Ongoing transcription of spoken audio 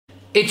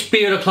It's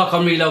beer o'clock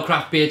on Reload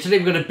Craft Beer. Today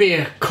we've got a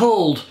beer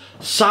called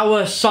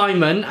Sour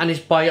Simon and it's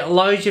by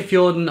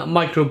Lysefjorden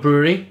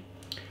Mikrobryggeri.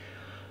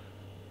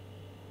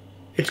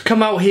 It's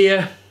come out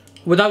here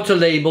without a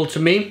label to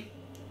me.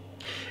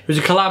 It was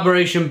a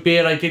collaboration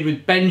beer I did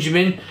with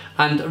Benjamin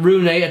and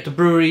Rune at the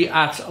brewery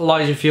at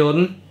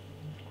Lysefjorden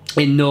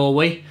in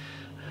Norway.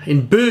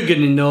 In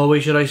Bergen in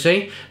Norway, should I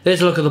say.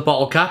 There's a look at the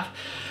bottle cap.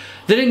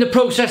 They're in the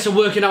process of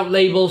working out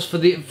labels for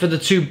the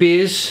two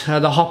beers,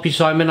 the Hoppy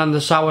Simon and the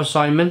Sour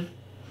Simon.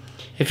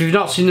 If you've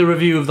not seen the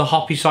review of the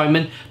Hoppy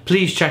Simon,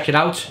 please check it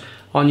out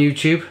on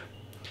YouTube.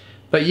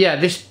 But yeah,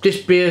 this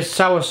beer,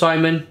 Sour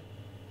Simon,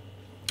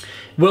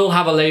 will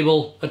have a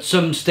label at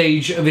some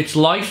stage of its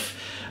life.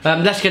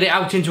 Let's get it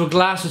out into a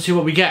glass and see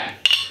what we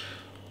get.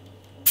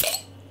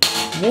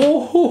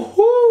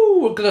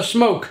 Whoa-hoo-hoo! Look at the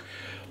smoke.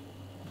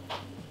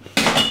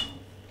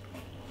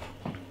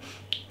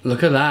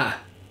 Look at that.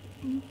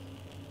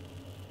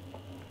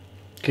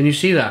 Can you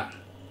see that?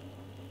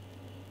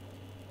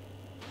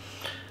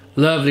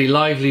 Lovely,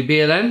 lively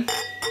beer then.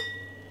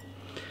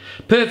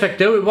 Perfect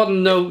though. It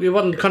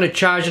wasn't kind of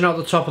charging out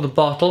the top of the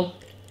bottle.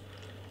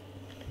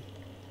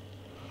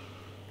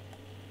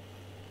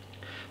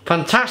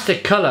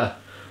 Fantastic colour.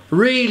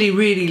 Really,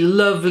 really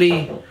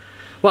lovely.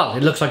 Well,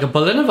 it looks like a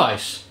Berliner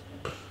Weisse.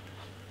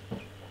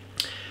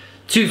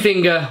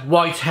 2-finger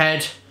white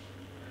head.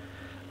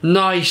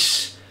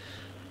 Nice.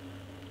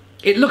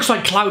 It looks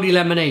like cloudy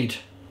lemonade.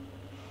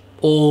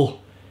 Or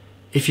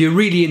if you're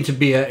really into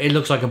beer, it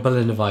looks like a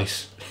Berliner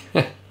Weisse.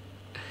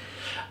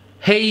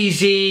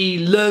 Hazy,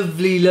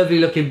 lovely, lovely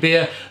looking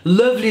beer.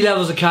 Lovely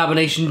levels of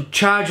carbonation,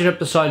 charging up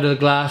the side of the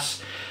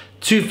glass.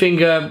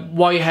 2-finger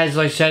white heads, as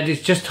I said,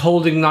 it's just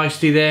holding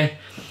nicely there.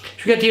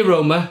 Should we get the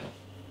aroma?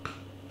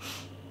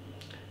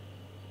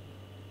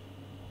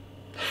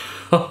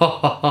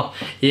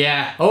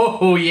 Yeah,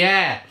 oh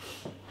yeah.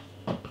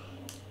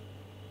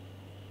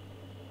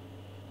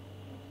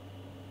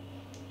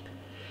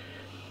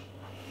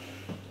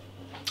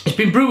 It's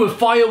been brewed with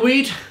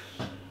Fireweed,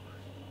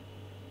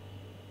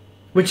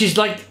 which is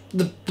like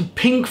the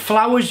pink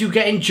flowers you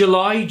get in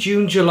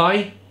June,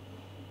 July.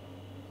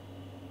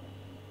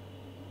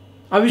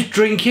 I was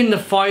drinking the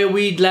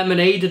Fireweed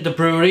lemonade at the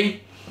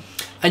brewery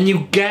and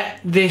you get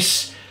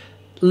this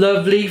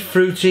lovely,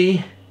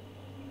 fruity,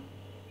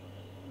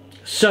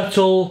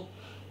 subtle,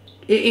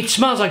 it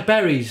smells like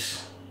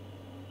berries.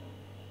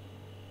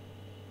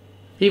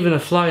 Even a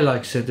fly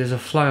likes it. There's a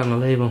fly on the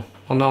label,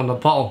 on the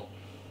bottle.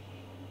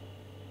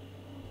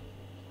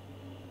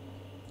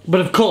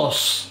 But of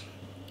course,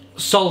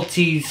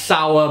 salty,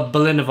 sour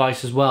Berliner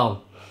Weisse as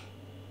well.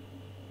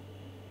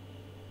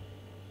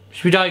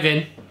 Should we dive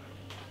in?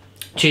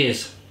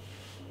 Cheers.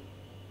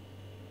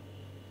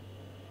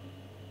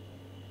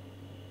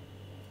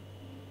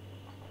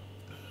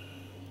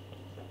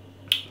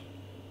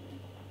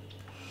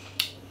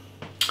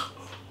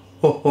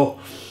 Oh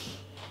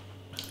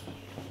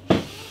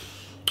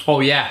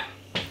yeah.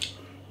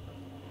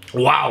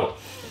 Wow.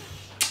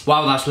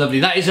 Wow, that's lovely.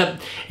 That is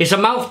it's a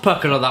mouth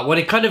pucker on that one.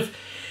 It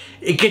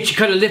gets your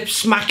kind of lips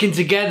smacking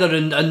together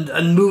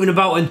and moving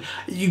about, and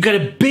you get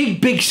a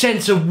big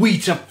sense of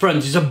wheat up front.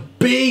 It's a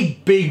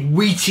big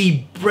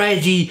wheaty,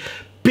 bready,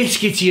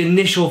 biscuity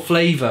initial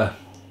flavour.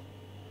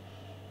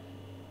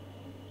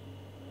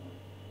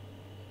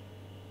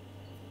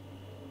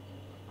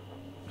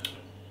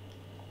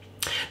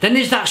 Then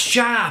there's that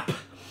sharp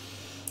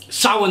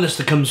sourness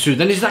that comes through.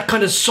 Then there's that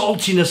kind of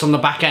saltiness on the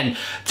back end,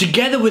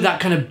 together with that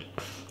kind of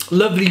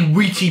lovely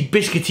wheaty,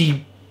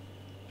 biscuity,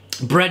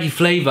 bready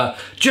flavour.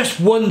 Just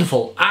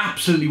wonderful,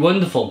 absolutely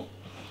wonderful.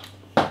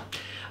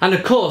 And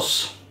of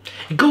course,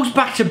 it goes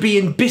back to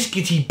being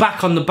biscuity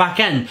back on the back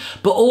end,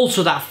 but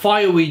also that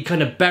fireweed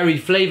kind of berry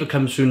flavour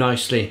comes through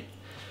nicely.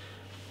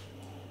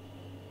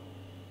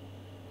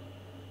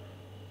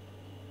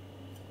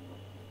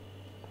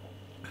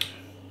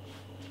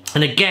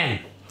 And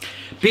again,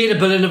 being a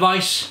Berliner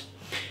Weisse,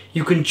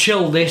 you can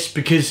chill this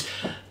because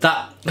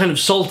that kind of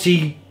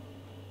salty,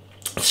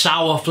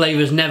 sour flavour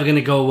is never going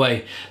to go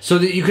away. So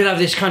that you can have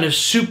this kind of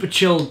super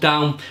chilled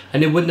down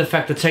and it wouldn't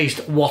affect the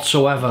taste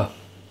whatsoever.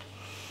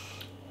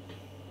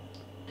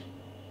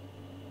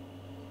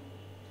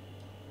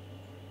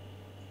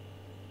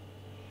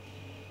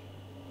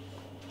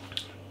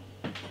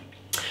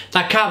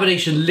 That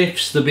carbonation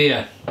lifts the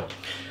beer,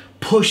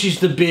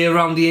 pushes the beer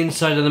around the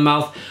inside of the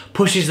mouth,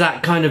 pushes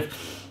that kind of,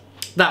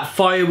 that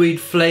fireweed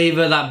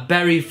flavour, that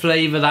berry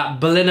flavour, that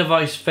Berliner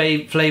Weisse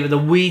flavour, the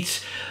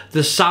wheat,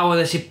 the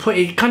sourness, it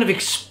kind of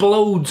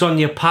explodes on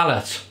your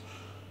palate.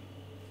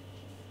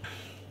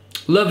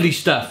 Lovely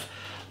stuff,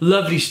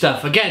 lovely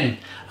stuff. Again,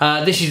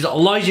 this is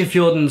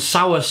Lysefjorden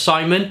Sour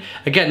Simon.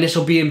 Again, this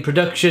will be in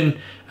production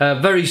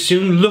very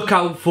soon. Look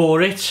out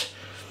for it.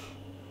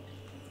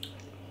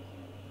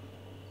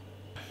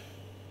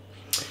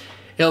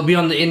 It'll be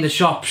in the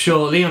shop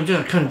shortly. I'm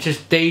just kind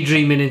of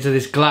daydreaming into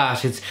this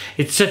glass.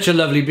 It's such a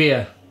lovely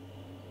beer.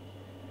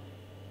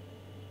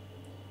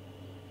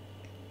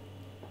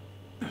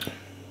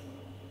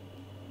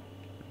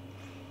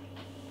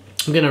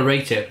 I'm gonna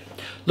rate it.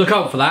 look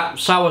out for that.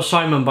 Sour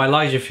Simon by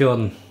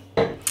Lysefjorden.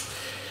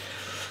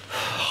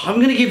 I'm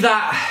gonna give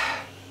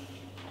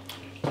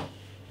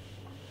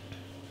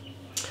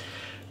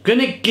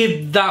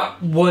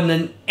that one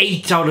an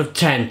 8 out of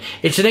 10.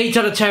 It's an 8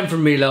 out of 10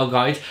 from me, little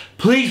guys.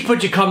 Please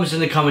put your comments in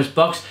the comments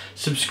box.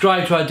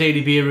 Subscribe to our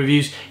daily beer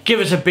reviews. Give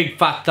us a big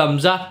fat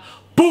thumbs up.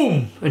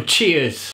 Boom and cheers.